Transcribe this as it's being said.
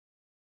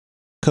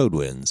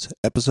Codewinds,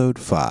 Episode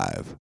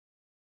 5.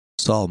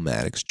 Saul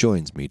Maddox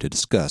joins me to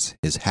discuss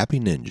his Happy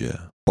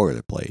Ninja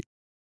boilerplate,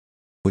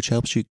 which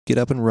helps you get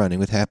up and running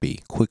with Happy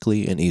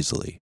quickly and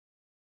easily.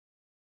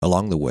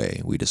 Along the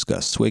way, we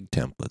discuss Swig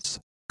templates,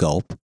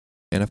 Gulp,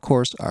 and of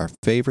course, our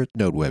favorite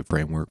Node-Web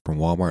framework from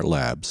Walmart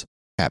Labs,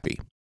 Happy.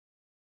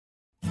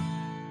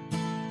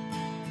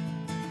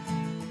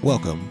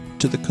 Welcome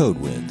to the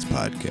Codewinds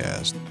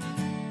podcast,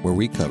 where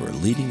we cover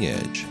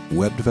leading-edge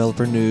web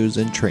developer news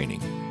and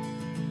training,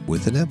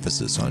 with an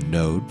emphasis on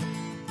Node,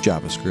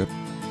 JavaScript,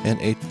 and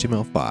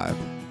HTML5.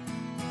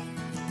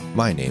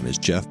 My name is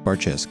Jeff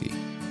Barczewski,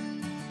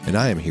 and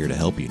I am here to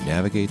help you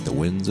navigate the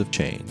winds of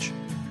change.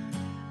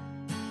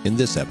 In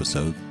this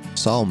episode,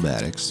 Saul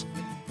Maddox,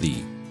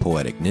 the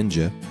Poetic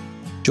Ninja,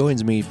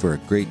 joins me for a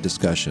great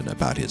discussion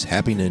about his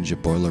Happy Ninja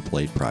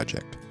boilerplate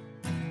project.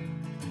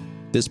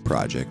 This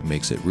project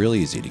makes it real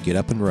easy to get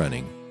up and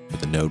running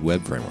with the Node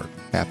web framework,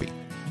 Happy,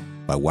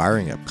 by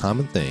wiring up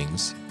common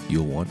things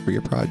you'll want for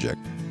your project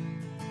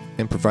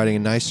and providing a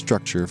nice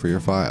structure for your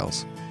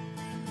files.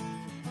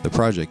 The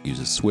project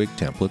uses Swig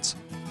templates,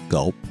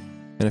 Gulp,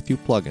 and a few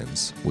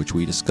plugins, which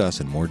we discuss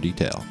in more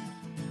detail.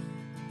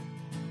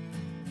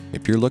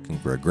 If you're looking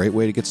for a great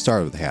way to get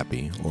started with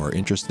Happy or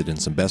interested in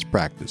some best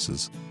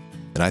practices,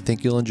 then I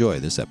think you'll enjoy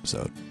this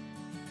episode.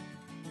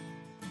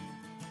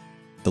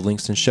 The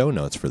links and show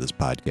notes for this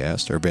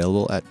podcast are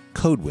available at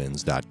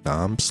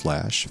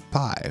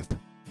codewinds.com/5,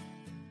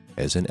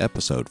 as in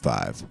episode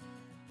 5,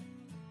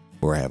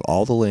 where I have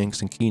all the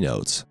links and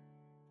keynotes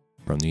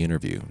from the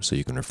interview, so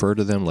you can refer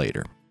to them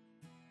later.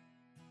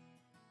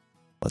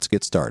 Let's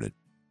get started.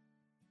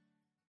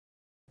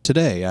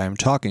 Today I am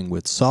talking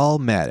with Saul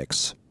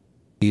Maddox.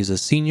 He's a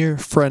senior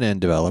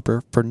front-end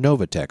developer for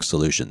Novatech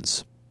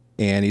Solutions,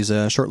 and he's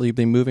shortly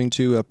be moving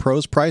to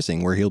Pros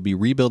Pricing, where he'll be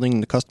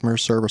rebuilding the customer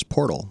service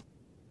portal.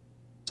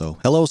 So,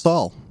 hello,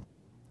 Saul.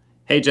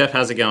 Hey, Jeff.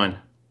 How's it going?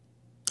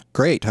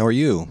 Great. How are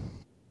you?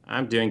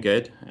 I'm doing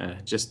good.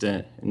 Just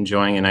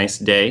enjoying a nice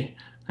day.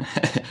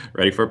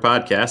 Ready for a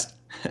podcast.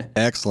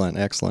 Excellent.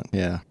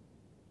 Yeah.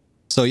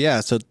 So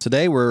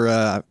today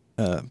we're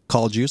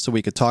called you so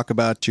we could talk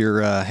about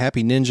your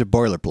Happy Ninja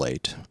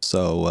boilerplate.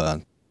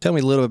 So tell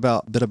me a little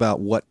bit about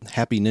what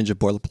Happy Ninja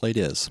boilerplate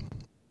is.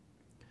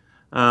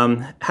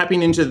 Happy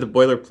Ninja, the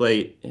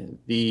boilerplate,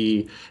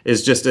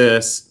 is just a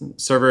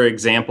server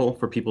example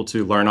for people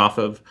to learn off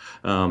of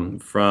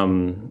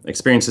from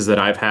experiences that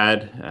I've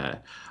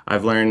had.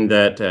 I've learned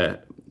that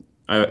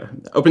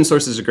open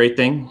source is a great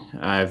thing.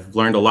 I've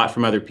learned a lot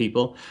from other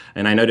people,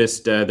 and I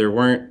noticed there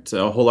weren't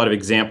a whole lot of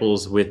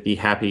examples with the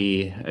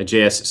Happy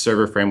JS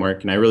server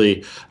framework, and I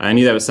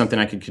knew that was something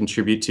I could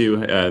contribute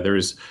to. There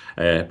was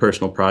a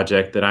personal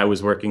project that I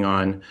was working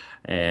on,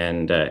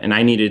 and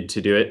I needed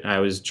to do it. I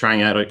was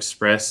trying out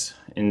Express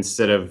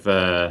instead of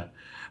the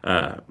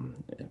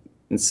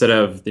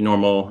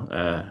normal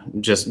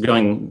just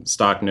going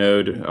stock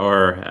Node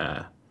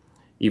or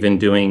even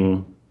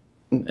doing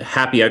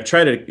Happy. I've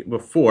tried it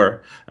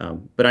before,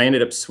 but I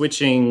ended up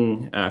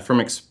switching from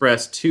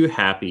Express to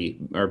Happy,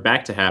 or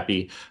back to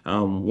Happy,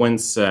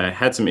 once I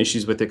had some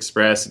issues with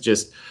Express.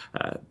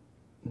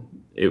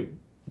 It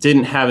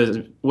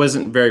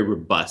wasn't very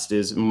robust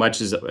as much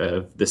as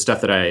the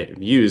stuff that I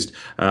used.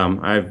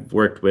 I've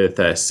worked with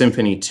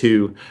Symfony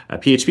 2, a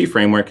PHP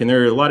framework, and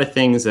there are a lot of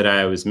things that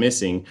I was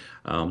missing.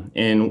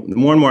 And the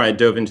more and more I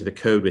dove into the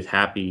code with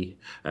Happy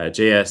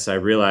JS, I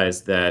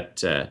realized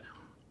that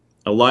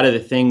a lot of the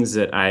things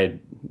that I'd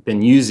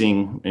been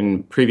using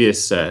in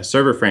previous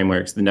server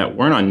frameworks that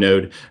weren't on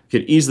Node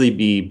could easily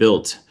be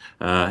built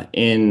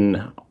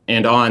in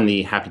and on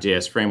the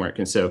Happy.js framework.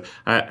 And so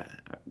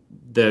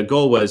the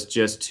goal was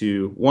just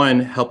to, one,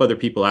 help other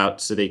people out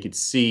so they could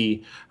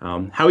see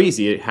how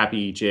easy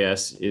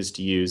Happy.js is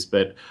to use,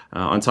 but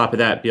on top of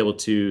that, be able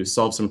to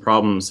solve some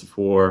problems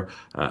for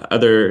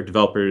other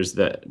developers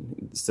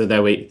so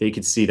that way they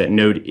could see that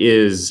Node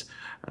is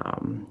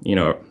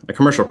a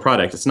commercial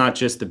product. It's not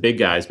just the big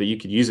guys, but you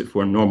could use it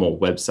for a normal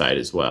website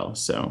as well.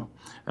 So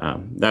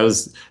that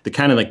was the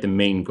kind of like the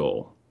main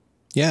goal.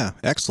 Yeah,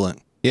 excellent.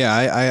 Yeah,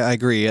 I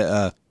agree.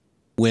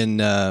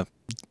 When I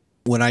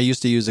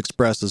used to use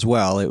Express as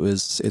well,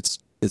 it's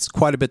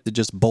quite a bit to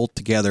just bolt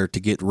together to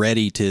get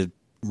ready to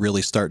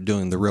really start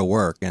doing the real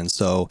work. And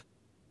so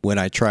when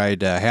I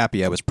tried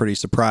Happy, I was pretty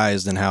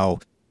surprised in how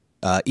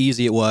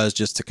easy it was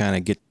just to kind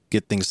of get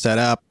things set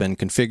up and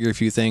configure a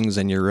few things,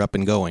 and you're up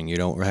and going. You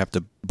don't have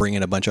to bring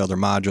in a bunch of other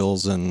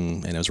modules,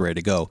 and it was ready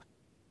to go.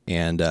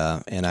 And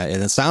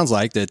it sounds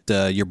like that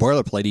your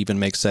boilerplate even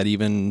makes that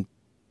even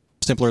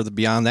simpler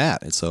beyond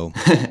that. And so,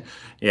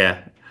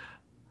 yeah,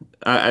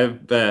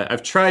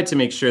 I've tried to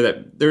make sure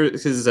that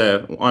because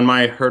on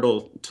my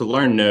hurdle to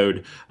learn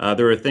Node,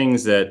 there were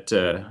things that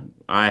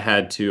I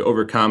had to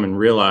overcome and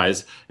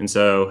realize. And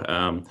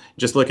so,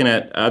 just looking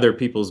at other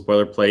people's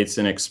boilerplates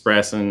in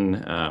Express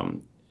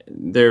and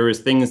there was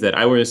things that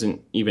I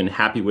wasn't even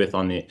happy with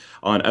on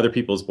other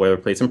people's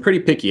boilerplates. I'm pretty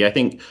picky. I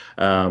think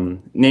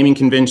naming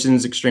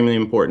conventions extremely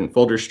important.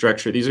 Folder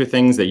structure. These are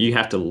things that you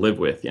have to live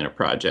with in a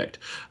project.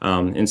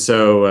 And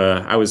so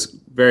I was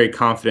very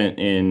confident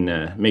in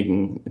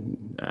making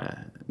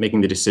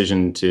the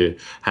decision to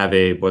have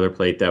a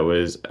boilerplate that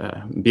was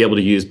be able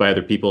to use by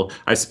other people.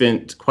 I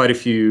spent quite a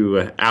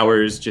few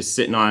hours just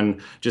sitting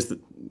on just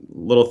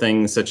little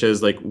things such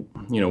as like,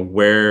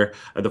 where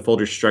the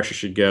folder structure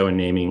should go and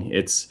naming.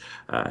 It's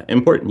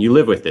important. You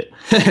live with it.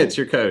 It's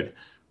your code.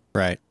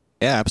 Right.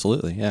 Yeah,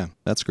 absolutely. Yeah,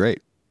 that's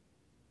great.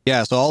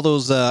 Yeah, so all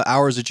those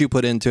hours that you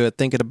put into it,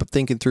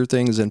 thinking through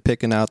things and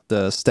picking out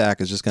the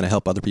stack is just going to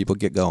help other people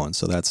get going.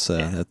 So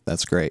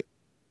that's great.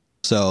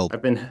 So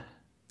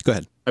go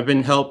ahead. I've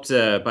been helped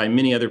by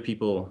many other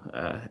people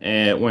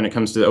and when it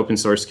comes to the open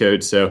source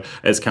code. So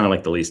it's kind of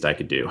like the least I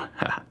could do.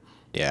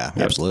 Yeah,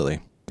 absolutely.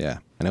 Yeah,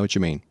 I know what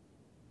you mean.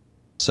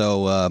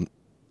 So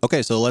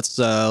okay, so let's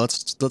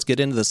get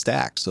into the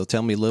stack. So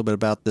tell me a little bit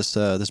about this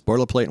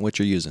boilerplate and what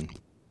you're using.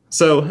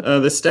 So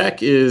the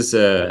stack is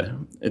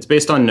it's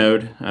based on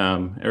Node.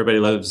 Everybody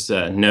loves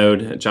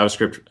Node, a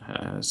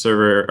JavaScript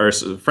server or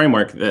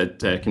framework that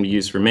can be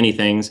used for many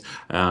things.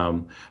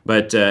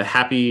 But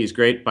Happy is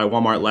great by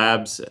Walmart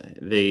Labs.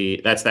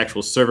 That's the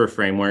actual server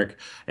framework.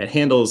 It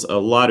handles a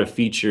lot of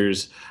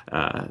features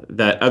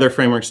that other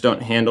frameworks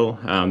don't handle.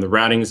 The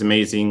routing is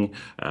amazing.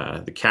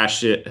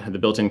 The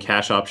built-in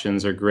cache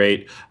options are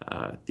great.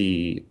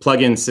 The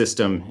plugin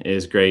system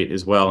is great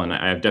as well, and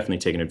I've definitely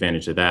taken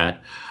advantage of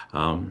that.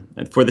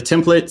 And for the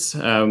templates,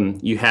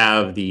 you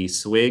have the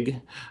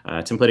Swig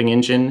templating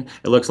engine.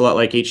 It looks a lot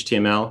like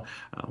HTML.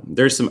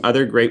 There's some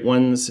other great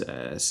ones,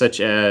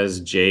 such as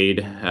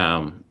Jade.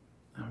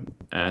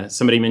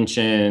 Somebody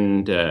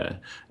mentioned,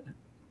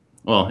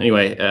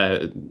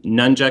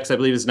 Nunjux, I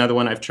believe, is another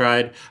one I've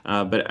tried.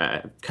 But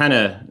I kind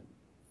of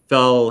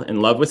fell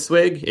in love with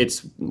Swig.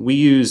 We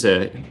use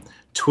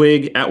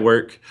Twig at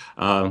work.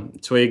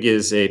 Twig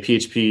is a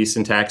PHP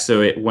syntax,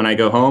 so when I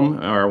go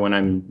home or when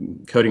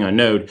I'm coding on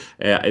Node,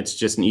 it's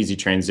just an easy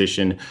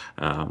transition.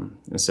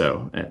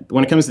 So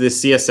when it comes to the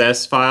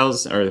CSS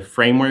files or the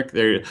framework,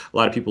 a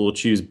lot of people will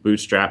choose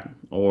Bootstrap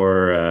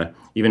or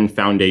even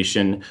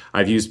Foundation.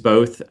 I've used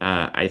both.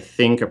 I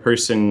think a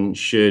person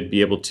should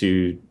be able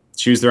to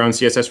choose their own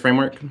CSS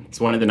framework.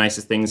 It's one of the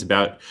nicest things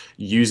about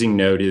using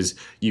Node is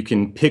you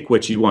can pick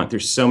what you want.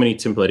 There's so many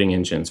templating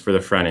engines for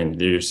the front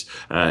end. You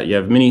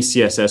have many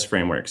CSS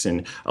frameworks,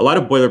 and a lot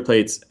of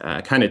boilerplates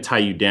kind of tie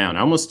you down.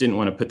 I almost didn't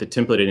want to put the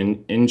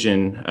template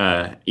engine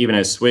even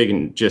as Swig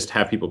and just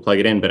have people plug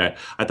it in, but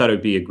I thought it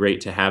would be great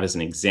to have as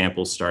an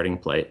example starting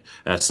point.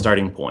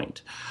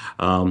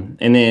 And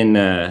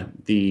then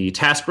the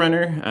task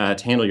runner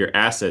to handle your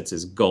assets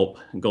is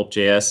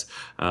Gulp.js.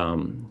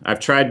 I've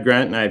tried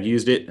Grunt and I've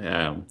used it.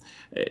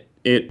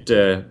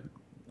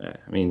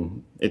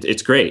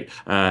 It's great.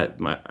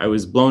 I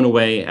was blown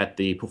away at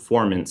the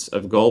performance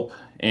of Gulp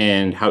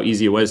and how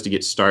easy it was to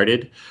get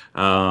started.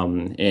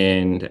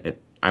 And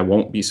I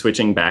won't be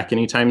switching back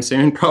anytime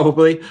soon,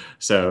 probably.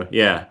 So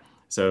yeah.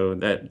 So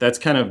that's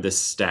kind of the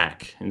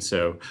stack. And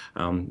so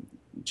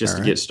just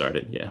to get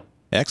started, yeah.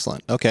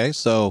 Excellent. Okay,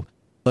 so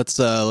let's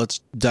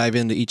dive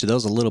into each of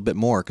those a little bit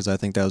more because I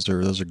think those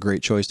are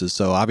great choices.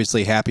 So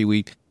obviously, Happy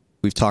we've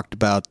talked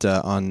about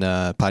on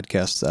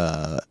podcast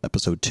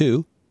episode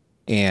 2,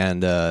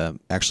 and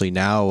actually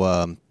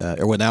now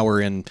now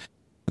we're in.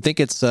 I think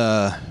it's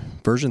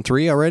version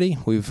 3 already.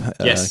 We've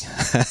yes,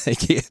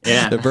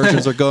 yeah. The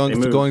versions are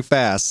going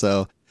fast.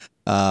 So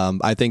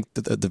I think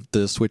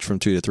the switch from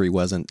 2 to 3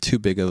 wasn't too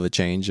big of a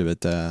change.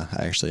 But I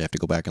actually have to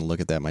go back and look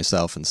at that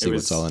myself and see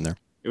what's all in there.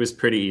 It was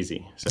pretty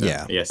easy. So,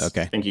 yeah. Yes.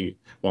 Okay. Thank you,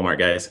 Walmart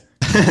guys.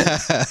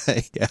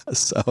 Yeah.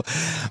 So,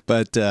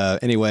 but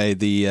anyway,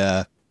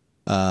 so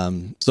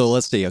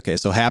let's see. Okay.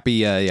 So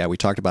Happy. We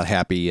talked about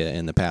Happy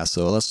in the past.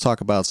 So let's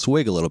talk about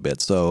Swig a little bit.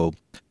 So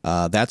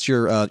that's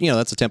your,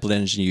 that's a template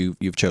engine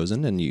you've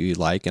chosen and you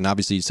like, and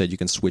obviously you said you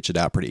can switch it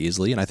out pretty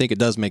easily, and I think it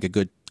does make a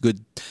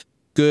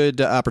good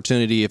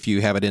opportunity if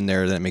you have it in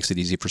there. That makes it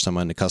easy for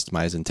someone to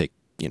customize and take.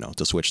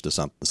 To switch to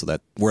something so that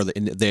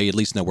they at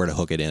least know where to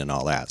hook it in and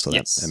all that. So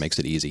yes. that makes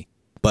it easy.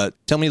 But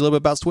tell me a little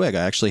bit about Swig.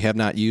 I actually have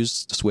not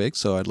used Swig,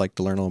 so I'd like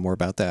to learn a little more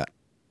about that.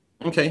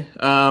 Okay.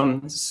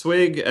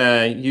 Swig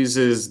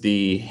uses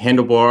the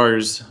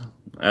handlebars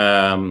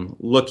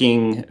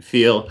looking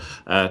feel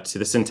to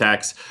the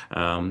syntax.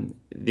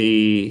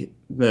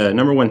 The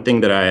number one thing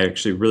that I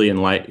actually really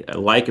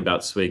like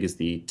about Swig is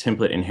the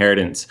template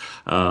inheritance.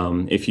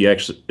 If you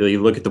actually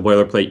look at the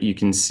boilerplate, you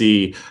can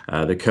see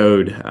the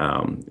code.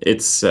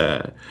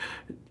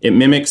 It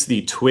mimics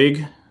the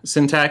Twig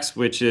syntax,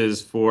 which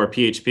is for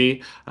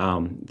PHP.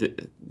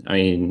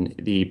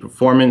 The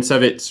performance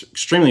of it's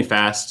extremely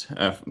fast.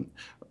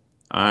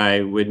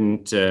 I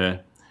wouldn't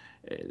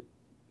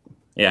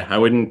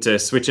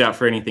switch out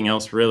for anything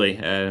else, really.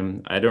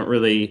 I don't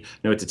really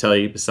know what to tell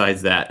you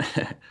besides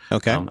that.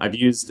 Okay.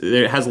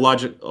 It has a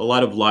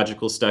lot of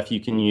logical stuff you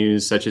can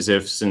use, such as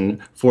ifs and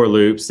for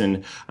loops,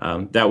 and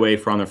that way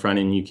for on the front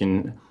end you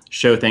can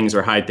show things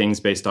or hide things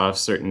based off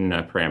certain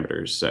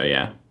parameters. So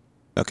yeah.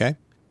 Okay.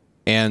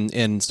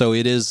 And so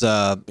it is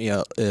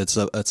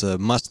it's a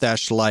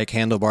mustache like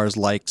handlebars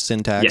like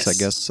syntax, I Yes.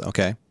 guess.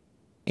 Okay.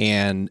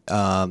 And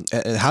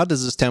how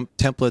does this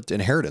template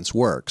inheritance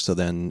work? So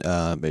then,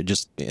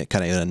 just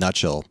kind of in a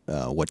nutshell,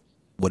 what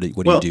do you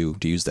Well, do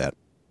to use that?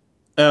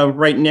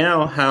 right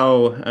now,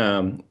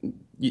 how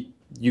you,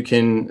 you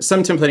can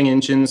some templating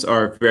engines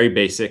are very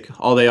basic.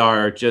 All they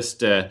are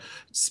just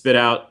spit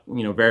out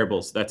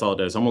variables. That's all it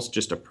does. Almost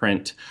just a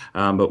print.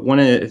 But one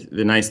of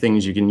the nice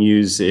things you can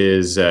use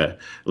is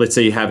let's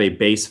say you have a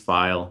base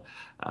file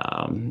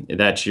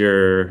that's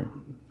your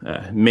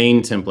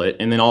main template,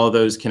 and then all of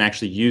those can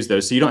actually use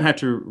those. So you don't have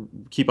to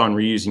keep on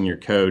reusing your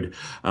code.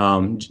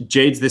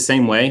 Jade's the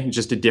same way,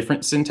 just a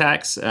different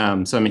syntax. So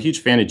I'm a huge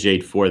fan of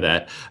Jade for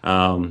that.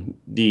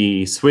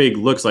 The Swig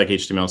looks like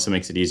HTML, so it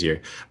makes it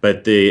easier.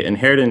 But the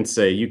inheritance,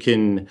 you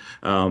can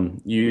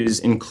use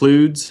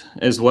includes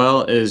as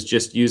well as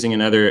just using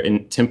another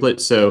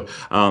template. So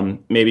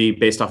maybe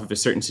based off of a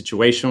certain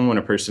situation, when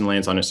a person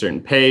lands on a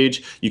certain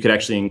page, you could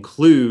actually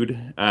include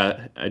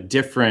a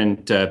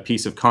different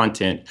piece of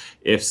content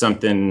if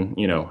something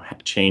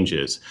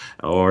changes,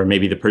 or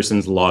maybe the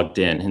person's logged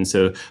in. And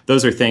so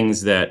those are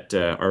things that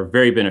are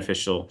very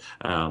beneficial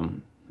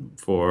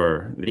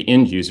for the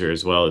end user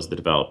as well as the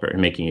developer,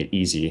 making it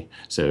easy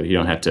so you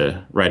don't have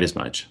to write as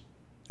much.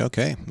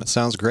 Okay, that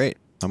sounds great.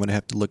 I'm going to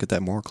have to look at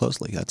that more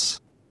closely. That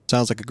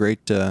sounds like a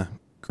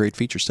great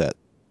feature set.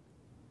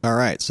 All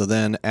right, so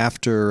then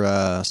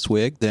after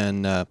Swig,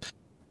 then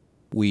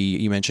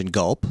you mentioned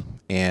Gulp,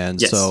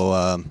 and Yes.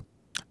 so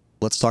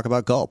let's talk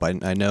about Gulp.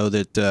 I know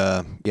that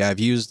I've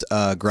used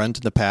Grunt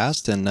in the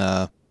past, and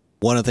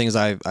one of the things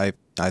I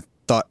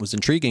thought was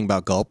intriguing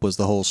about Gulp was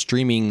the whole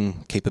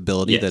streaming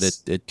capability that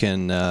Yes. it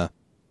can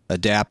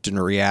adapt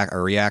and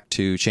react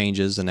to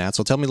changes and that.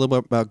 So tell me a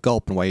little bit about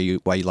Gulp and why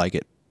you like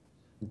it.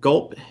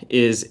 Gulp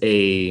is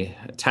a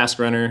task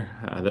runner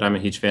that I'm a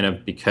huge fan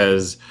of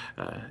because,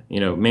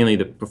 mainly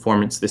the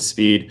performance, the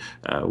speed,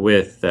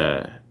 with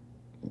the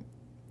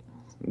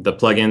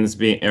plugins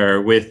being,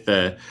 or with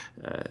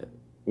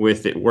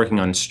it working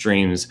on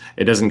streams.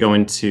 It doesn't go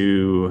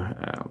into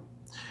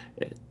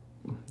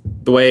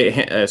the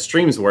way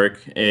streams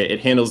work. It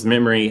handles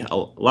memory a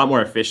lot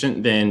more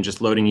efficient than just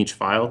loading each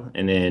file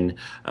and then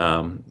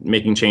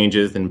making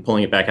changes and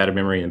pulling it back out of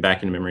memory and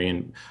back into memory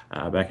and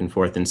back and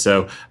forth. And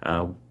so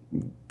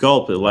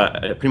Gulp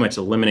it pretty much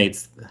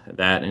eliminates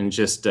that, and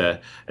just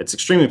it's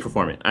extremely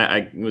performant.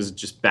 I was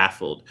just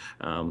baffled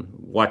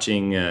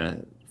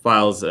watching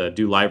files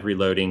do live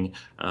reloading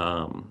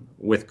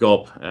with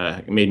Gulp.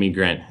 Made me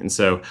grin. And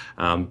so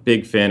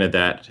big fan of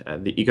that.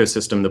 The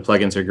ecosystem, the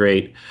plugins are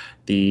great.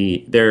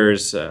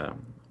 There's a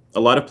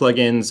lot of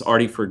plugins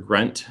already for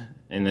Grunt,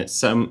 and that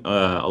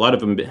a lot of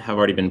them have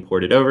already been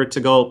ported over to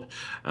Gulp.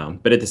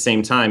 But at the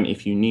same time,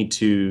 if you need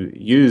to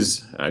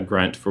use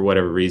Grunt for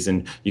whatever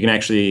reason, you can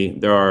actually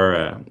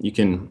you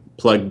can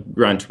plug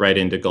Grunt right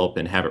into Gulp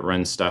and have it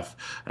run stuff.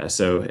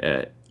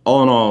 So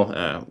all in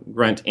all,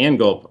 Grunt and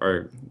Gulp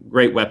are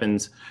great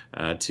weapons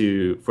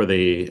for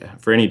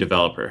any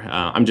developer.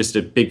 I'm just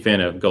a big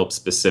fan of Gulp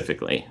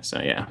specifically. So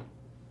yeah.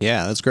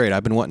 Yeah, that's great.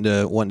 I've been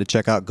wanting to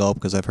check out Gulp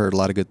because I've heard a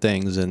lot of good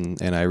things, and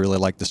I really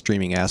like the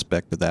streaming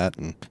aspect of that.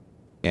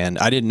 And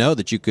I didn't know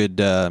that you could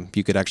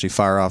actually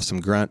fire off some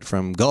Grunt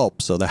from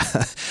Gulp. So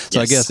Yes.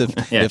 I guess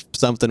Yeah. if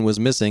something was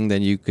missing,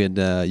 then you could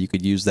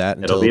use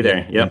that It'll be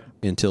there. Yep.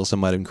 until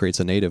somebody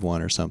creates a native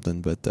one or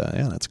something. But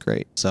yeah, that's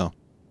great. So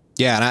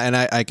yeah, and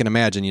I can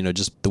imagine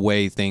just the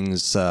way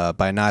things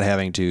by not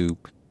having to,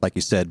 like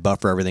you said,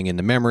 buffer everything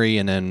into memory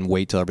and then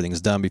wait till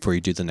everything's done before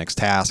you do the next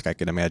task. I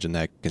can imagine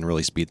that can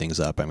really speed things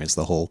up. I mean, it's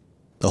the whole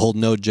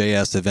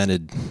Node.js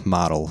evented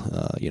model,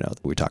 that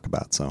we talk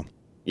about. So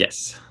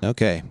Yes.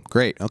 okay,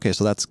 great. Okay,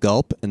 so that's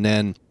Gulp, and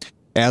then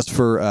as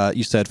for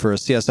you said for a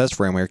CSS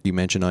framework, you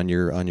mentioned on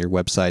your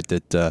website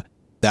that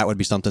that would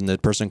be something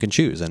that person can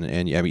choose, and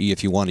I mean,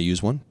 if you want to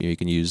use one, you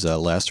can use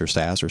Less or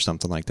Sass or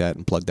something like that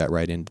and plug that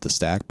right into the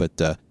stack. But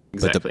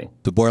Exactly.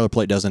 the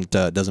boilerplate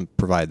doesn't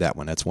provide that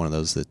one. That's one of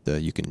those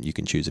that you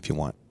can choose if you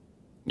want.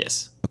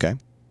 Yes. Okay.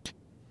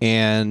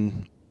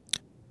 And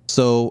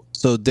so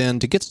then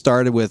to get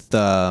started with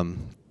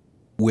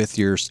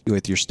your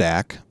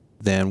stack,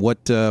 then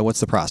what's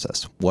the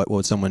process? What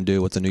would someone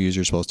do? What's a new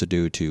user supposed to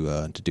do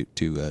to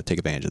take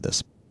advantage of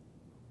this?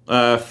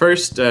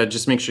 First,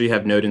 just make sure you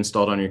have Node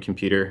installed on your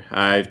computer.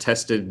 I've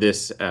tested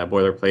this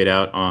boilerplate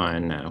out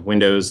on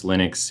Windows,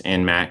 Linux,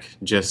 and Mac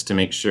just to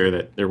make sure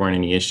that there weren't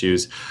any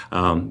issues.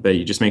 But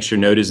you just make sure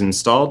Node is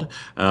installed.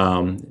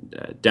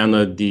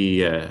 Download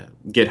the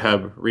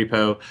GitHub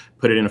repo,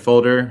 put it in a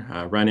folder,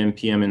 run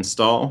npm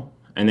install,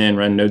 and then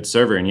run Node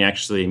server, and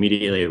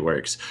immediately it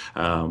works.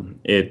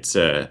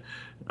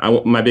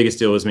 My biggest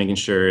deal was making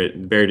sure the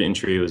barrier to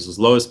entry was as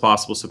low as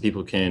possible so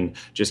people can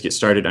just get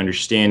started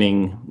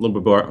understanding a little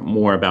bit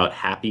more about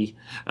Happy,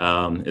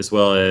 as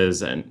well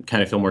as and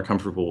kind of feel more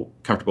comfortable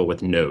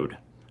with Node.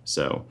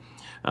 So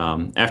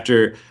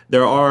after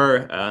there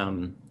are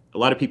a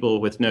lot of people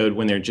with Node,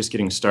 when they're just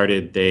getting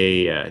started,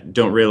 they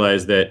don't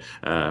realize that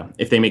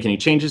if they make any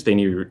changes, they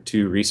need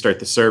to restart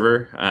the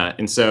server.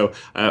 And so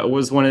it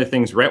was one of the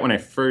things right when I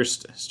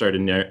first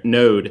started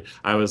Node,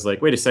 I was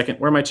like, wait a second,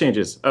 where are my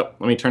changes? Oh,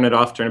 let me turn it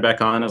off, turn it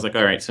back on. I was like,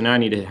 all right, so now I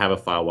need to have a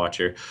file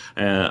watcher.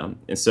 And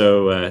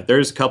so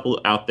there's a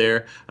couple out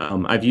there.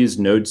 I've used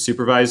Node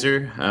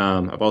Supervisor.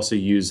 I've also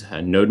used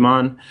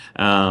NodeMon.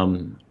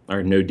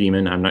 Or Node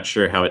Daemon, I'm not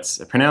sure how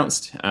it's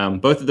pronounced.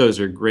 Both of those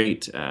are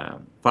great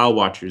file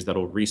watchers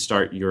that'll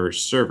restart your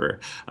server.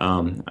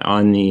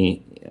 On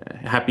the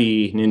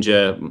Happy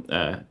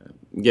Ninja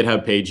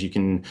GitHub page, you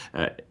can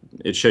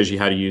it shows you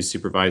how to use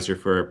Supervisor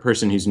for a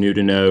person who's new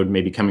to Node,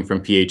 maybe coming from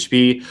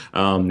PHP.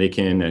 They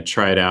can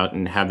try it out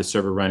and have the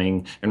server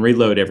running and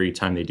reload every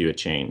time they do a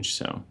change.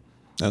 So,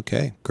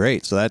 okay,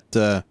 great. So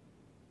that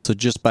so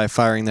just by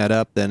firing that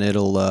up, then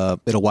it'll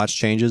watch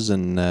changes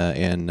and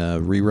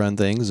rerun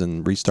things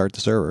and restart the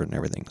server and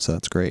everything. So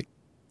that's great.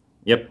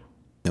 Yep.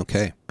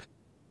 Okay.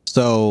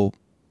 So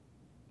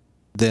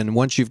then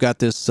once you've got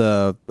this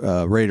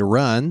ready to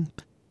run,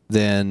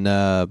 then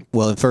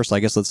well, first I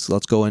guess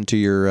let's go into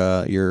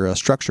your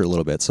structure a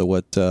little bit. So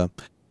what do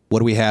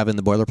we have in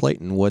the boilerplate,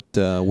 and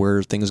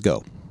where things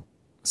go?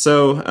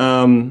 So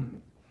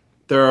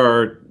there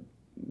are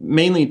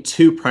mainly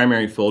two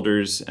primary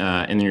folders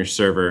in your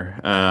server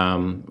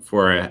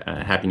for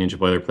a Happy Ninja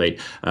boilerplate.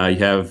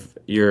 You have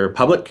your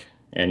public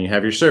and you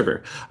have your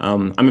server.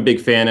 I'm a big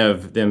fan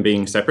of them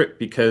being separate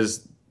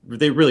because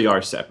they really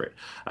are separate.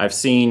 I've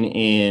seen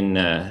in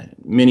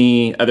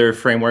many other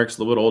frameworks,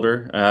 a little bit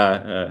older,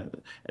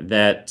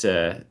 that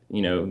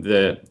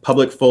the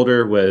public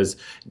folder was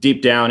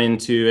deep down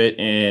into it,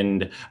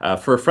 and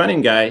for a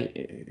front-end guy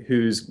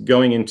who's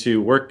going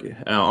into work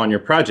on your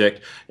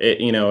project,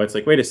 it's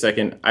like, wait a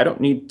second, I don't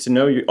need to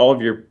know all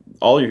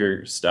of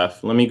your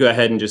stuff. Let me go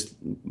ahead and just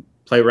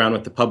play around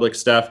with the public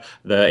stuff,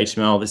 the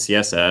HTML, the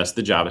CSS,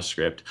 the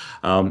JavaScript.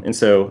 And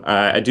so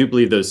I do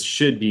believe those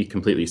should be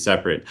completely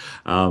separate.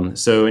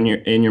 So in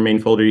your main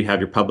folder, you have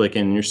your public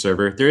and your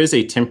server. There is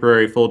a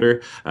temporary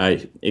folder.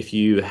 If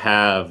you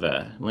have,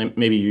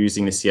 maybe you're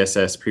using the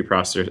CSS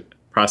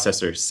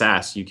preprocessor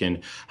Sass, you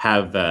can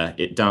have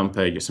it dump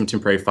some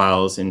temporary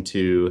files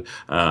into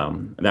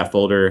that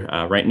folder.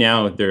 Right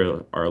now,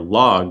 there are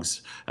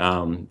logs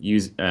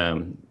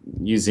using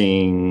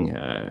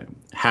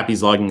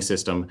Happy's logging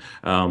system.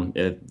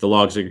 The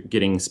logs are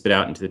getting spit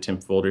out into the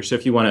temp folder. So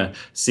if you want to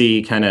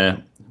see kind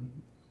of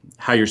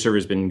how your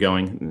server's been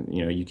going,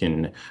 you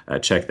can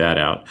check that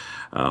out.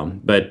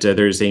 But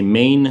there's a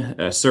main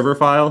server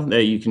file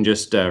that you can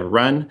just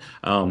run,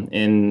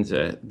 and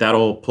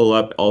that'll pull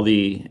up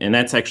and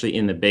that's actually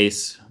in the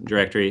base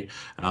directory.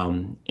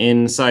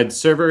 Inside the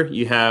server,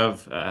 you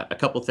have a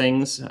couple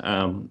things.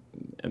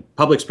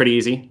 Public's pretty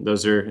easy.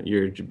 Those are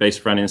your base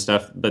front-end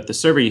stuff. But the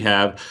server, you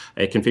have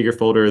a configure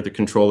folder, the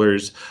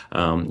controllers,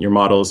 your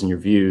models, and your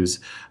views.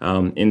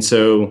 And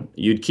so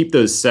you'd keep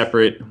those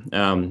separate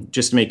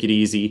just to make it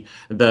easy.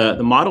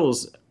 The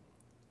models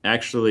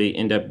actually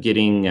end up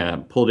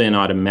getting pulled in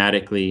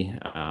automatically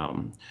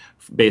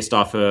based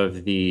off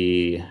of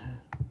the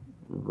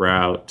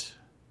route,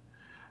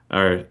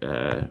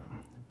 or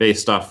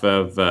based off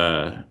of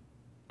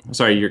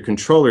your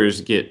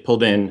controllers get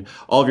pulled in.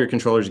 All of your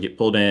controllers get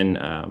pulled in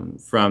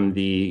from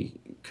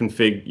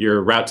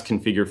your routes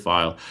configure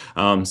file.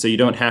 So you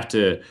don't have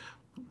to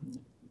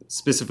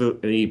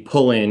specifically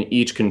pull in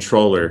each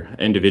controller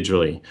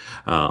individually.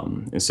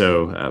 And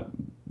so,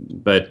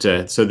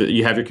 so that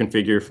you have your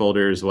configure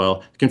folder as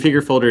well. The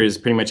configure folder is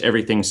pretty much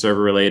everything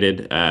server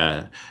related,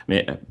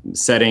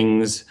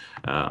 settings,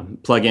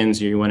 plugins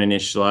you want to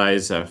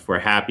initialize for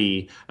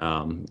Happy,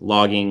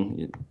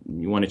 logging,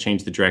 you want to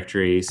change the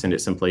directory, send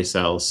it someplace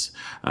else.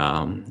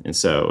 And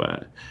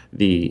so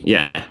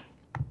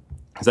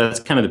so that's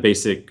kind of the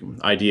basic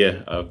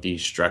idea of the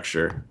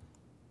structure.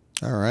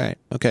 All right.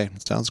 Okay.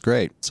 Sounds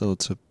great. So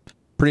it's a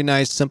pretty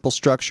nice, simple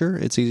structure.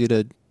 It's easy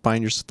to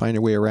find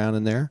your way around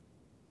in there.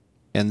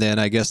 And then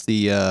I guess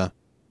the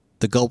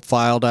gulp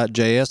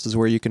file.js is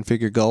where you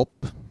configure gulp,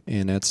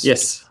 and it's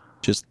just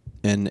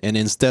and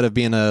instead of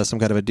being some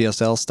kind of a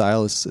DSL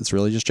style, it's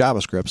really just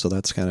JavaScript. So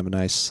that's kind of a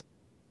nice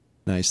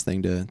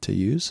thing to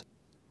use.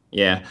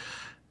 Yeah,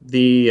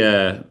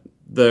 the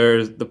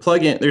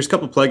plugin. There's a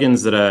couple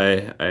plugins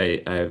that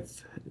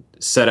I've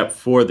set up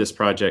for this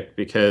project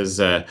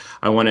because I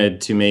wanted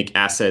to make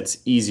assets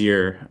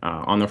easier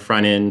on the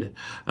front end,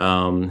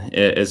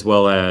 as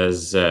well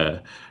as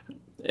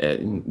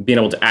being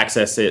able to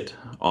access it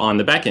on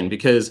the back end,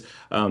 because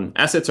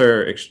assets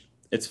are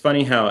it's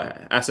funny how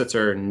assets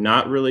are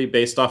not really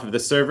based off of the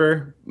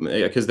server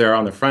because they're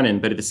on the front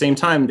end, but at the same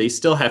time, they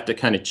still have to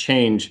kind of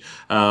change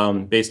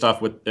based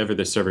off whatever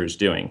the server is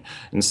doing.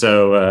 And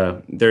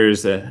so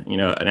there's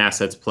an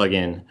assets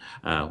plugin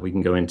we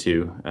can go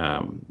into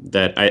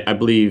that I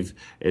believe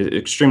is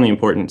extremely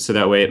important. So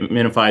that way it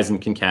minifies and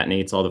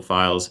concatenates all the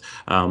files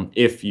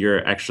if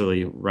you're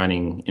actually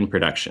running in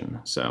production.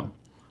 So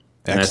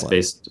and that's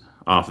based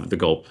off of the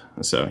gulp.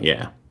 So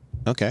yeah.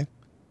 Okay.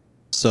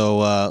 So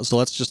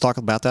let's just talk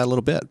about that a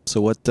little bit.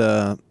 So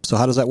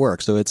how does that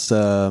work? So it's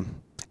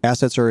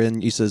assets are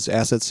in. You says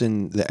assets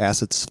in the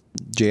assets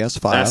JS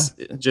file.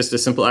 Just a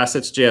simple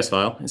assets.js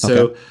file. Okay.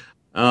 So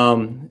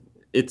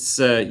it's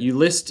you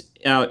list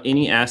out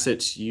any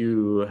assets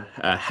you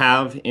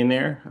have in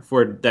there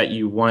for that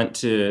you want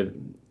to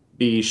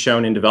be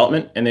shown in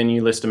development, and then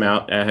you list them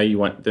out how you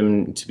want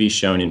them to be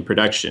shown in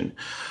production.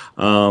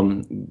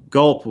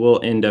 Gulp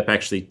will end up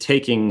actually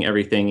taking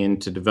everything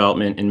into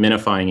development and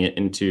minifying it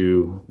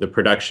into the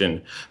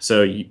production.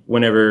 So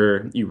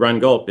whenever you run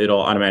Gulp,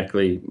 it'll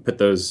automatically put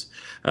those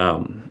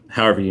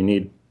however you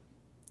need.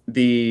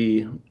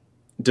 The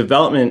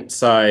development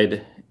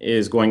side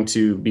is going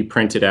to be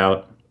printed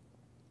out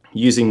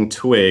using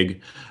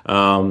Twig,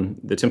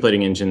 the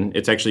templating engine.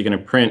 It's actually going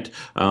to print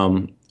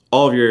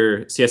all of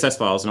your CSS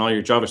files and all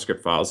your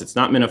JavaScript files. It's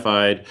not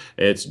minified.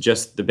 It's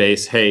just the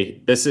base.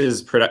 Hey, this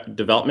is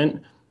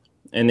development.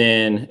 And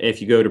then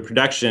if you go to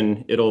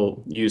production,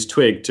 it'll use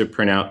Twig to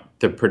print out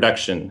the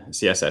production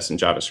CSS and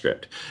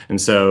JavaScript.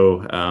 And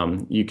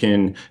so you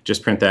can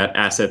just print that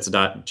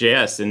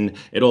assets.js, and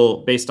it'll,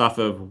 based off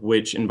of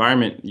which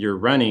environment you're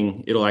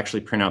running, it'll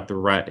actually print out the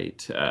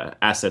right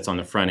assets on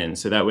the front end.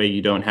 So that way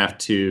you don't have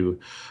to,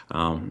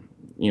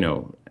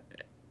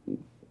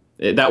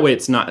 that way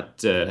it's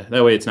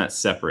not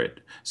separate.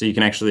 So you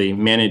can actually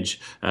manage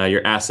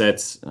your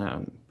assets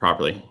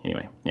properly.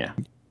 Anyway, yeah.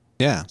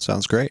 Yeah,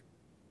 sounds great.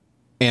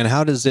 And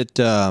how does it?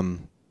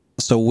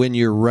 So when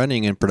you're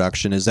running in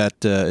production, how is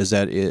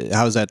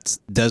that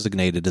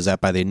designated? Is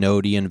that by the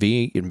node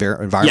env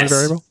environment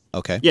variable?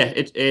 Okay. Yeah,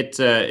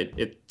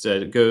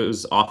 it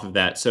goes off of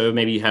that. So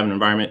maybe you have an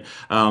environment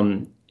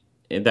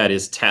that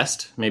is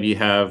test. Maybe you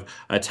have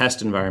a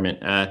test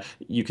environment.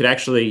 You could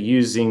actually,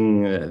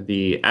 using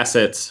the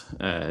assets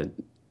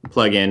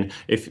plugin,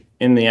 if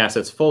in the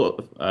assets file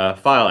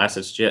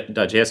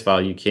assets.js file,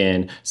 you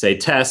can say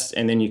test,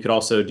 and then you could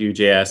also do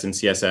JS and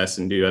CSS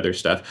and do other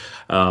stuff.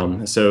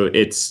 So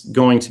it's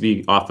going to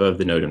be off of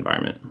the node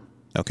environment.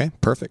 Okay,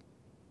 perfect.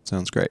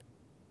 Sounds great.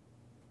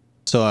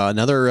 So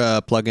another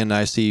plugin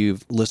I see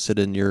you've listed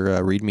in your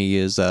README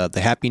is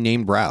the Happy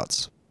Named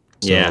Routes.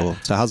 So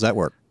how's that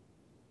work?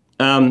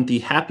 The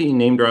Happy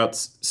Named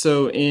Routes.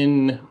 So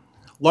in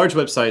large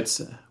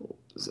websites,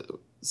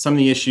 some of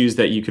the issues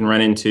that you can run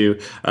into,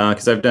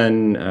 because I've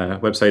done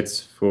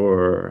websites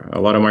for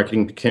a lot of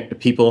marketing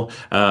people,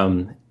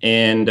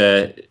 and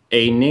a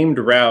named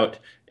route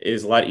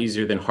is a lot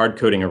easier than hard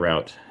coding a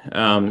route.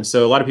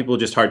 So a lot of people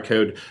just hard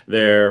code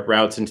their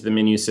routes into the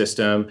menu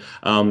system.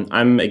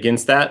 I'm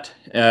against that.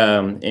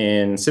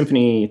 In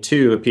Symfony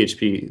 2, a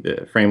PHP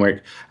the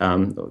framework,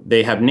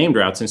 they have named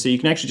routes. And so you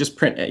can actually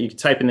just you can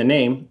type in the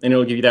name and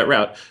it'll give you that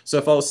route. So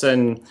if all of a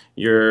sudden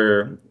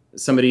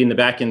somebody in the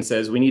backend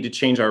says, we need to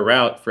change our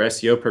route for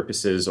SEO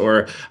purposes,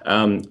 or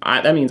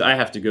that means I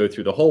have to go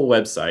through the whole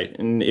website.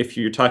 And if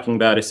you're talking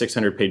about a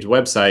 600-page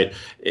website,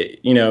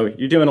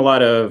 you're doing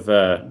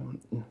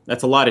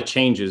that's a lot of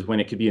changes when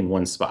it could be in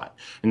one spot.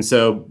 And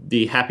so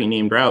the Happy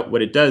Named Route,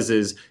 what it does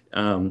is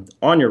on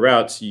your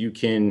routes, you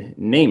can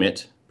name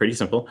it, pretty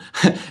simple.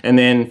 And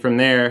then from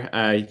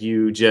there,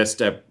 you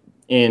just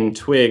in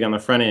Twig on the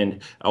front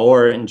end,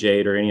 or in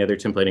Jade or any other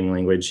templating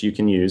language you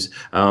can use,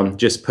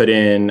 just put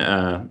in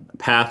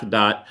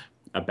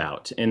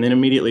path.about, and then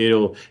immediately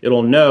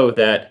it'll know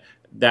that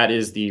that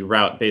is the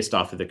route based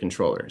off of the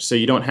controller. So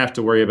you don't have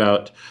to worry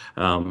about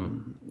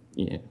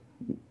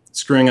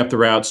screwing up the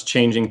routes,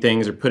 changing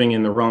things, or putting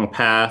in the wrong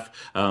path.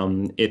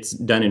 It's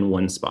done in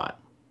one spot.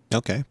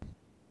 Okay,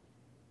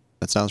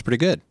 that sounds pretty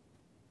good.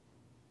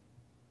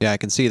 Yeah, I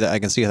can see that. I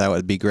can see how that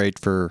would be great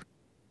for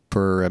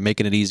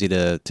making it easy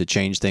to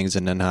change things,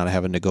 and then not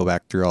having to go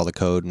back through all the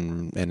code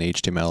and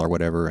HTML or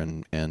whatever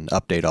and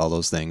update all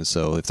those things.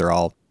 So if they're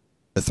all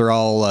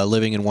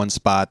living in one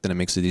spot, then it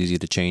makes it easy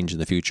to change in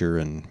the future,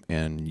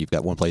 and you've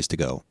got one place to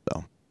go.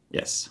 So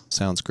yes,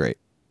 sounds great.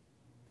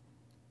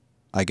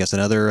 I guess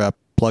another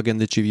plugin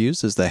that you've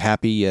used is the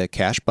Happy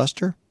Cache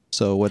Buster.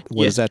 So what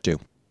does that do?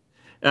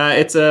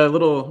 It's a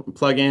little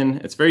plugin.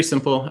 It's very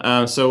simple.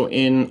 So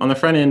on the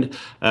front end,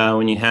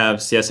 when you have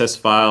CSS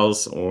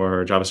files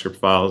or JavaScript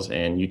files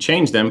and you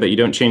change them, but you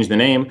don't change the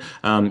name,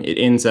 it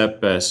ends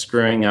up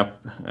screwing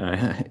up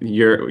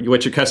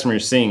what your customer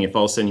is seeing. If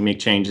all of a sudden you make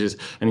changes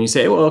and you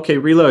say, well, okay,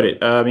 reload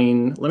it. Let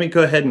me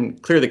go ahead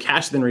and clear the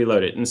cache, then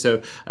reload it. And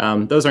so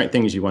those aren't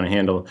things you want to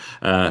handle.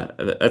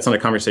 That's not a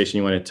conversation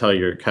you want to tell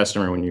your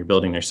customer when you're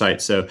building their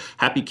site. So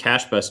Happy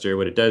Cache Buster,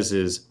 what it does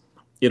is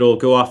it'll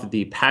go off of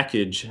the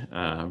package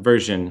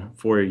version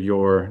for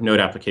your Node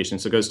application.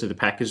 So it goes to the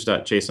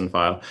package.json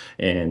file,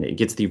 and it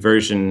gets the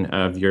version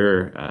of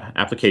your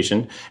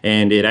application,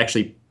 and it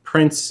actually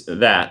prints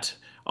that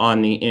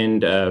on the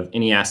end of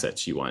any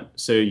assets you want.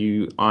 So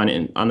on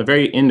the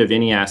very end of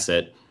any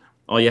asset,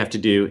 all you have to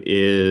do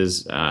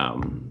is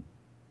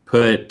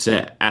put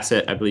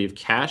asset, I believe,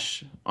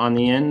 cache on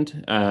the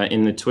end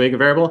in the Twig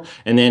variable.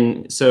 And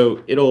then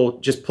so it'll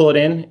just pull it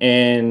in,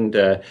 and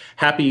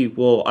Happy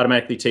will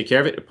automatically take care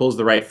of it. It pulls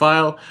the right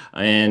file,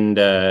 and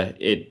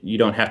you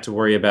don't have to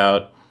worry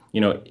about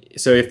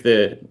So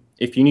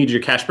if you need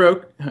your cache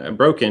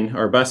broken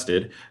or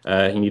busted,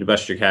 you need to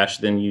bust your cache,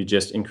 then you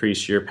just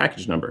increase your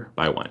package number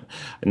by one.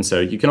 And so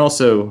you can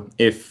also,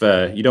 if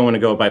you don't want to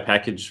go by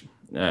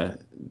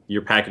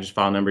your package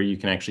file number, you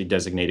can actually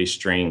designate a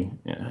string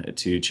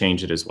to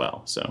change it as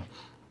well. So.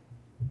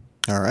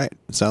 All right,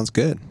 sounds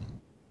good.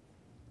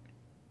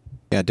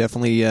 Yeah,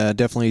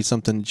 definitely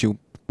something that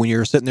when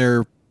you're sitting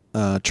there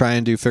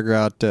trying to figure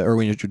out, or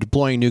when you're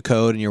deploying new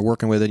code and you're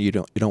working with it, you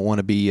don't want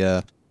to be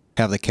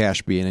have the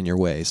cache being in your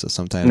way. So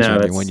sometimes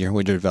when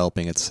you're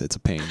developing, it's a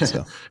pain.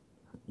 So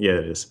yeah,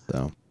 it is.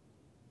 So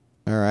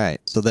all right.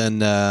 So then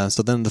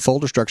the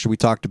folder structure we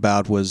talked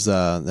about was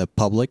the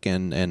public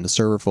and the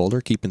server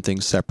folder, keeping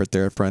things separate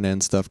there. Front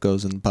end stuff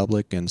goes in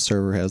public, and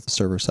server has the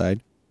server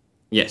side.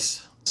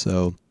 Yes.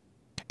 So,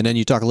 and then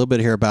you talk a little bit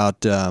here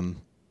about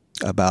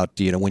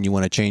when you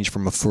want to change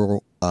from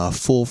a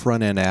full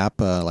front end app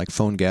like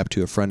PhoneGap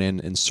to a front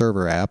end and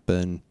server app,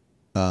 and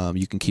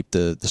you can keep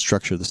the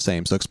structure the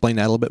same. So explain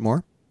that a little bit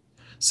more.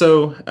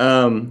 So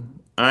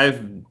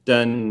I've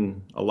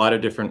done a lot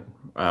of different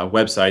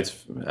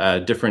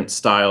websites, different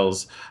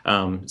styles.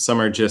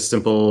 Some are just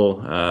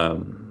simple,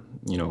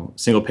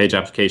 single page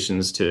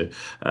applications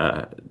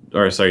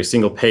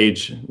single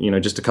page,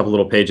 just a couple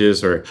little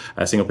pages, or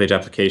a single page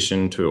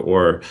application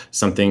or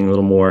something a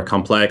little more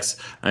complex.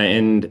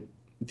 And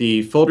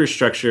the folder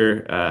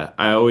structure,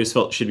 I always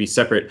felt should be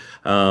separate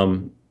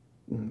from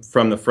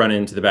the front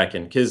end to the back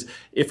end. Because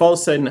if all of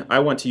a sudden I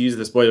want to use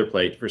this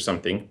boilerplate for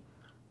something,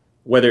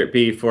 whether it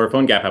be for a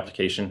PhoneGap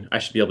application, I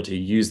should be able to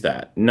use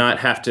that, not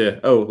have to,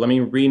 let me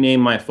rename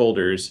my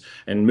folders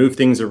and move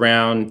things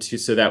around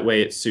so that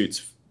way it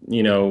suits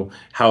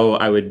how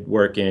I would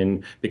work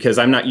in, because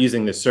I'm not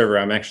using the server,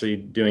 I'm actually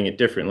doing it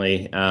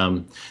differently.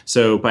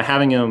 So by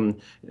having them,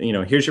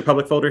 here's your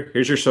public folder,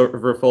 here's your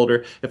server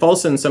folder. If all of a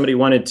sudden somebody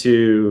wanted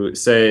to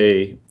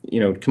say,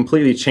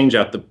 completely change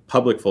out the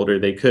public folder,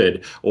 they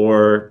could,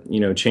 or,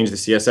 change the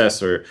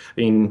CSS, or,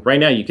 right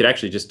now you could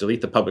actually just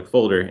delete the public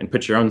folder and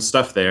put your own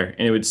stuff there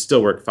and it would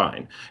still work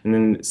fine. And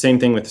then same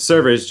thing with the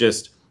servers,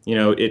 just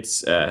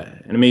it's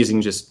an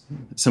amazing, just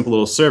simple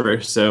little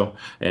server, so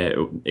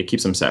it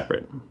keeps them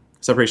separate.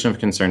 Separation of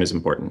concern is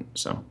important.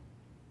 So,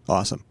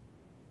 awesome.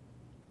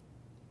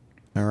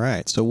 All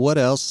right. So what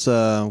else?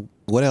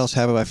 What else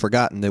have I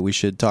forgotten that we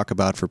should talk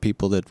about for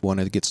people that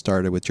want to get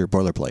started with your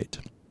boilerplate?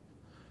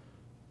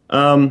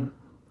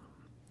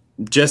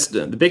 Just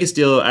the biggest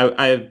deal,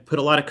 I've put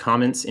a lot of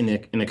comments in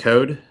the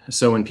code.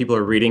 So when people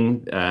are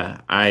reading,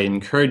 I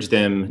encourage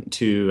them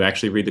to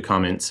actually read the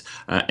comments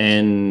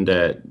and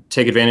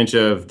take advantage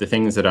of the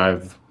things that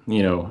I've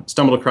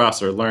stumbled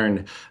across or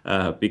learned,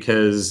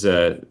 because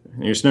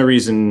there's no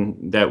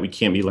reason that we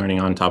can't be learning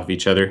on top of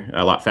each other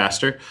a lot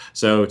faster.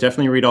 So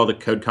definitely read all the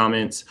code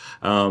comments.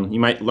 You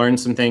might learn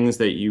some things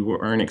that you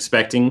weren't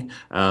expecting.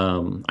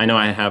 I know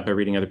I have by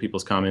reading other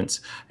people's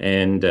comments.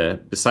 And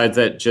besides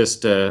that,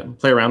 just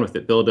play around with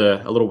it. Build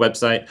a little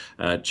website,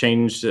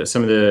 change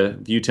some of the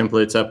view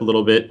templates up a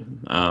little bit.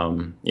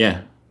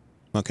 Yeah.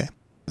 Okay.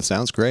 That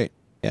sounds great.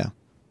 Yeah.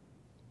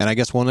 And I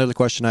guess one other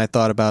question I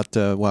thought about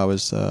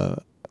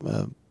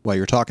while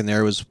you were talking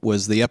there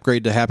was the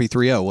upgrade to Happy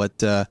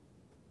 3.0.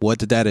 What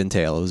did that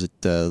entail? Was it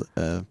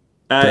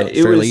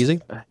fairly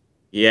easy?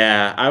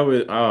 Yeah, I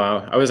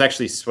was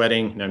actually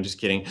sweating. No, I'm just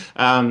kidding.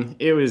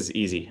 It was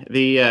easy.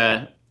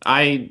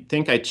 I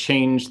think I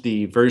changed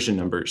the version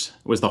numbers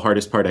was the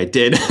hardest part I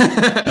did.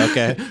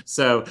 Okay.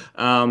 So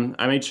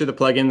I made sure the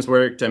plugins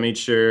worked. I made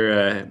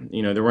sure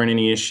there weren't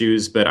any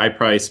issues, but I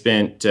probably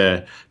spent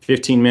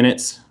 15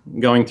 minutes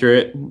going through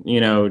it.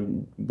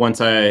 Once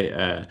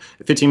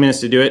 15 minutes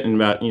to do it, and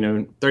about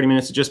 30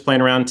 minutes of just playing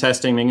around,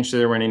 testing, making sure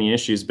there weren't any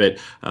issues. But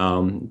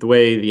the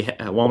way the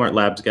Walmart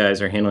Labs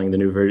guys are handling the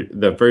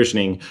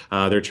versioning,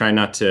 they're trying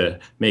not to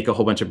make a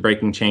whole bunch of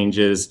breaking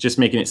changes, just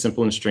making it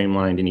simple and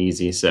streamlined and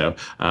easy. So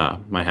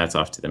my hat's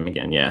off to them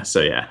again. Yeah.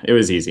 So yeah, it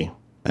was easy.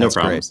 No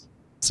problems. Great.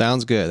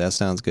 Sounds good. That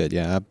sounds good.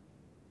 Yeah,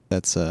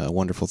 that's a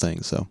wonderful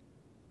thing. So,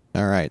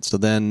 all right. So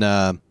then,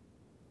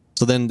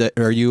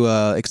 are you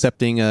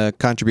accepting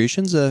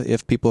contributions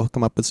if people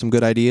come up with some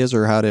good ideas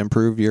or how to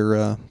improve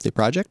your the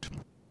project?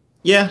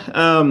 Yeah.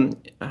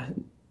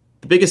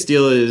 The biggest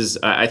deal is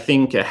I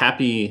think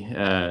Happy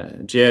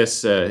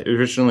JS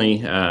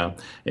originally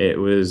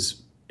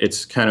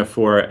it's kind of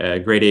for a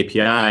great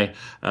API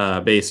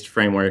based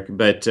framework,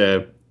 but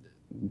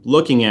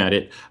looking at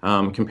it,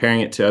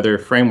 comparing it to other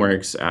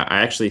frameworks,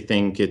 I actually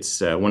think it's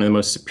one of the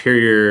most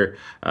superior,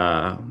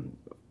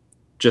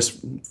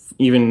 just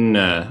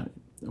even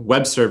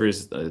web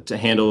servers to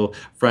handle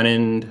front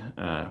end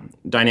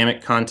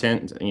dynamic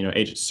content,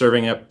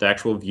 serving up the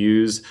actual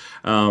views.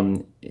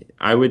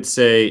 I would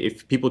say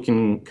if people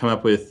can come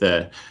up with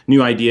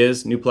new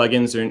ideas, new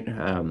plugins,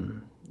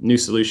 or new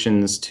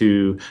solutions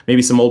to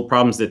maybe some old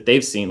problems that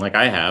they've seen, like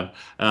I have,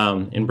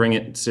 and bring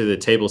it to the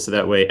table so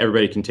that way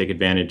everybody can take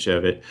advantage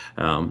of it.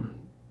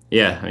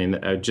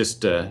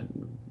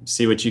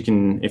 See what you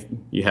can, if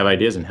you have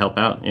ideas, and help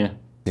out. Yeah.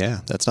 Yeah,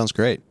 that sounds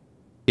great.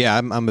 Yeah,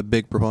 I'm a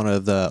big proponent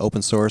of the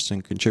open source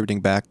and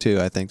contributing back too.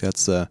 I think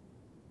that's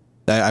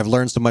I've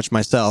learned so much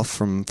myself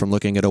from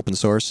looking at open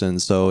source,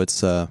 and so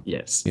it's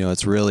Yes.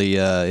 it's really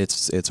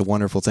it's a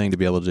wonderful thing to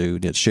be able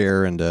to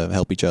share and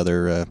help each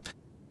other.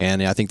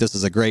 And I think this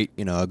is a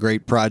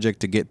great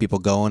project to get people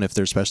going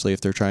especially if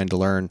they're trying to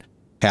learn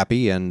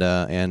Happy and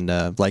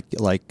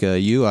like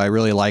you, I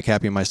really like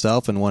Happy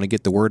myself and want to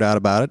get the word out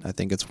about it. I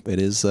think it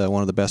is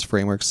one of the best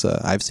frameworks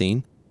I've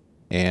seen.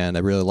 And I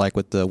really like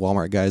what the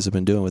Walmart guys have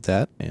been doing with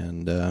that,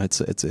 and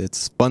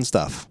it's fun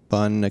stuff,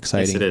 fun,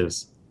 exciting. Yes, it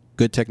is.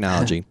 Good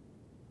technology.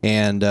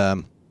 And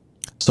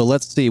so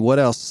let's see what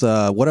else.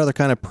 What other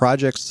kind of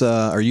projects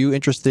are you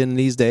interested in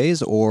these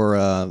days,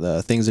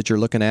 or things that you're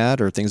looking at,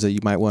 or things that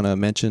you might want to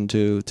mention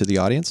to the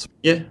audience?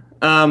 Yeah.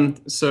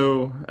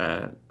 So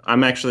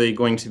I'm actually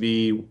going to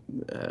be.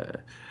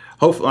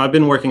 Hopefully, I've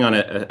been working on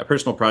a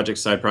personal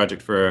side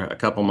project for a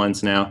couple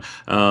months now,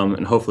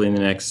 and hopefully in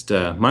the next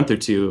month or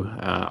two,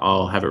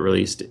 I'll have it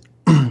released.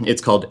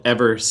 It's called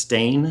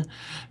Everstain,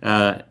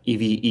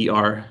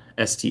 Everstain,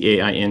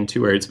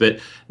 2 words.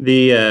 But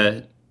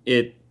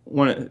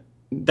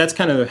that's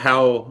kind of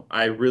how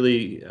I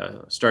really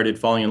started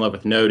falling in love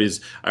with Node.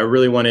 Is I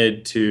really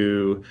wanted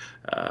to.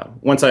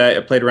 Once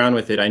I played around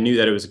with it, I knew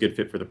that it was a good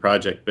fit for the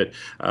project. But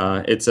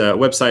it's a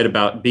website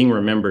about being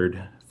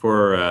remembered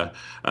for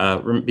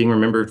being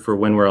remembered for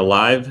when we're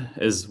alive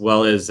as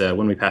well as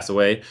when we pass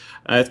away.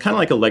 It's kind of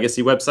like a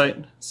legacy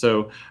website,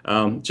 so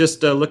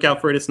just look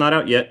out for it. It's not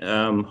out yet.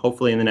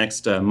 Hopefully in the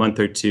next month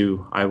or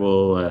two I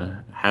will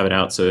have it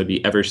out, so it'd be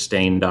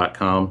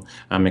everstain.com.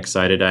 I'm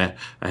excited. I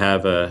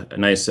have a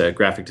nice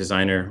graphic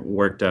designer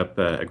worked up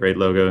a great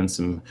logo and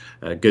some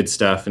good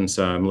stuff, and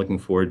so I'm looking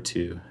forward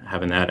to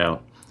having that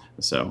out.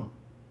 So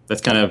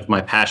that's kind of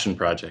my passion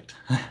project.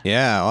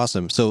 Yeah,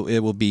 awesome. So it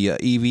will be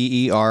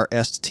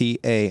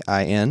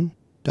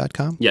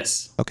everstain.com?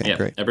 Yes. Okay, yeah,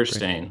 great.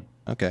 Everstain.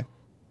 Great. Okay,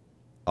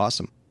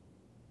 awesome.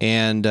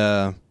 And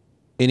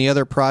any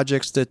other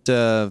projects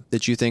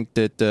that you think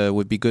that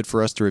would be good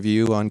for us to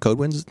review on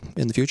CodeWinds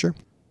in the future?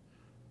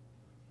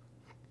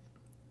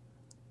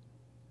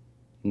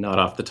 Not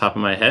off the top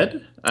of my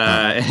head.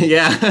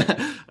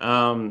 Yeah.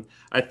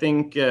 I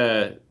think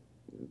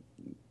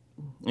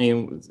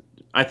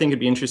I think it'd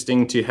be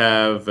interesting to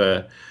have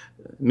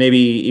maybe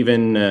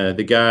even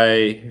the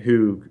guy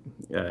who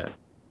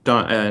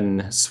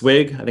and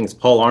Swig. I think it's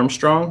Paul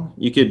Armstrong.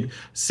 You could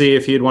see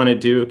if he'd want to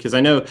do, because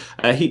I know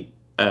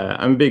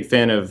I'm a big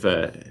fan of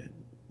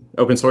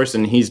open source,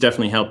 and he's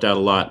definitely helped out a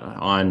lot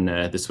on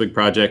the Swig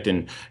project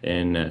and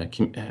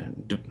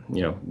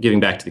giving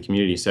back to the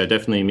community. So I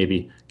definitely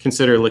maybe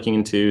consider looking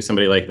into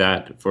somebody like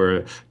that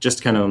for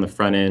just kind of on the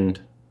front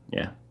end.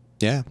 Yeah.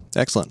 Yeah.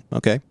 Excellent.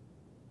 Okay.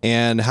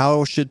 And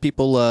how should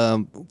people,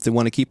 if they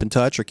want to keep in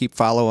touch or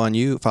follow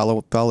you,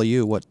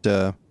 what's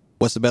the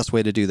best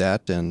way to do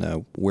that,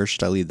 and where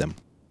should I lead them?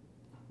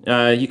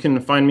 You can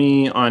find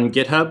me on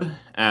GitHub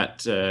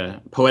at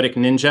Poetic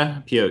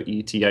Ninja,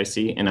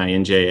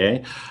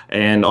 POETICNINJA,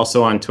 and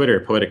also on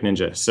Twitter, Poetic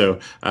Ninja. So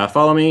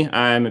follow me.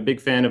 I'm a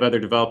big fan of other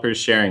developers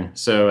sharing.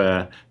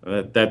 So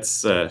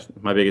that's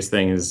my biggest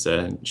thing is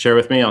share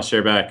with me. I'll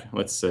share back.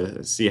 Let's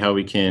see how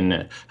we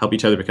can help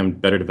each other become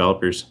better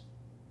developers.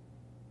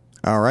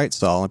 All right,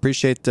 Saul.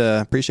 Appreciate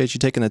you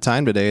taking the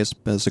time today.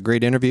 It's a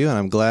great interview, and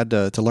I'm glad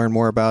to learn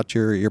more about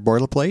your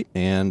boilerplate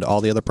and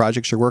all the other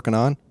projects you're working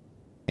on.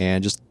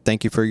 And just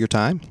thank you for your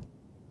time.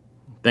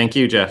 Thank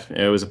you, Jeff.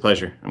 It was a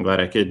pleasure. I'm glad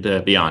I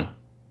could be on.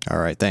 All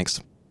right,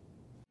 thanks.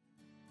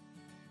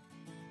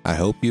 I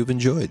hope you've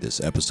enjoyed this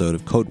episode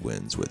of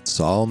CodeWinds with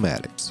Saul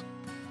Maddox.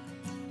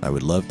 I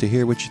would love to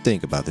hear what you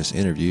think about this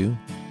interview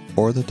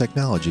or the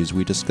technologies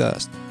we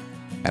discussed: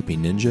 Happy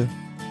Ninja,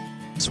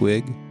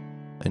 Swig,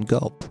 and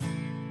Gulp.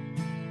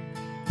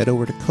 Head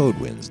over to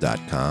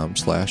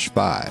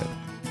codewinds.com/5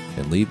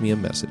 and leave me a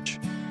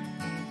message.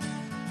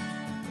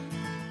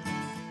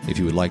 If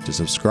you would like to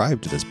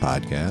subscribe to this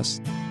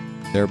podcast,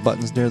 there are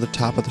buttons near the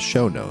top of the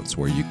show notes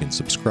where you can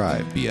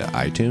subscribe via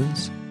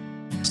iTunes,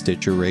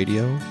 Stitcher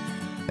Radio,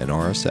 and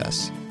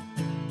RSS.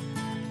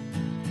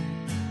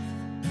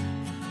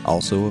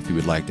 Also, if you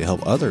would like to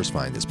help others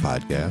find this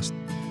podcast,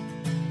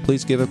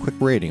 please give a quick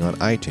rating on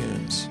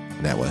iTunes,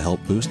 and that will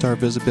help boost our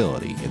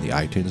visibility in the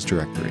iTunes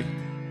directory.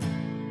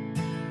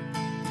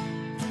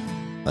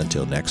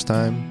 Until next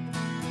time,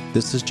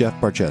 this is Jeff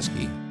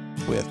Barczewski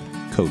with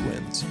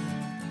CodeWinds.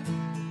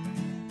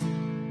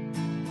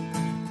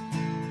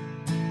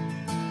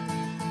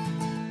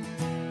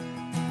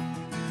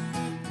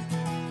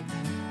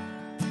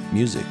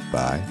 Music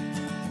by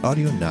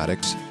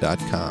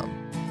Audionautics.com.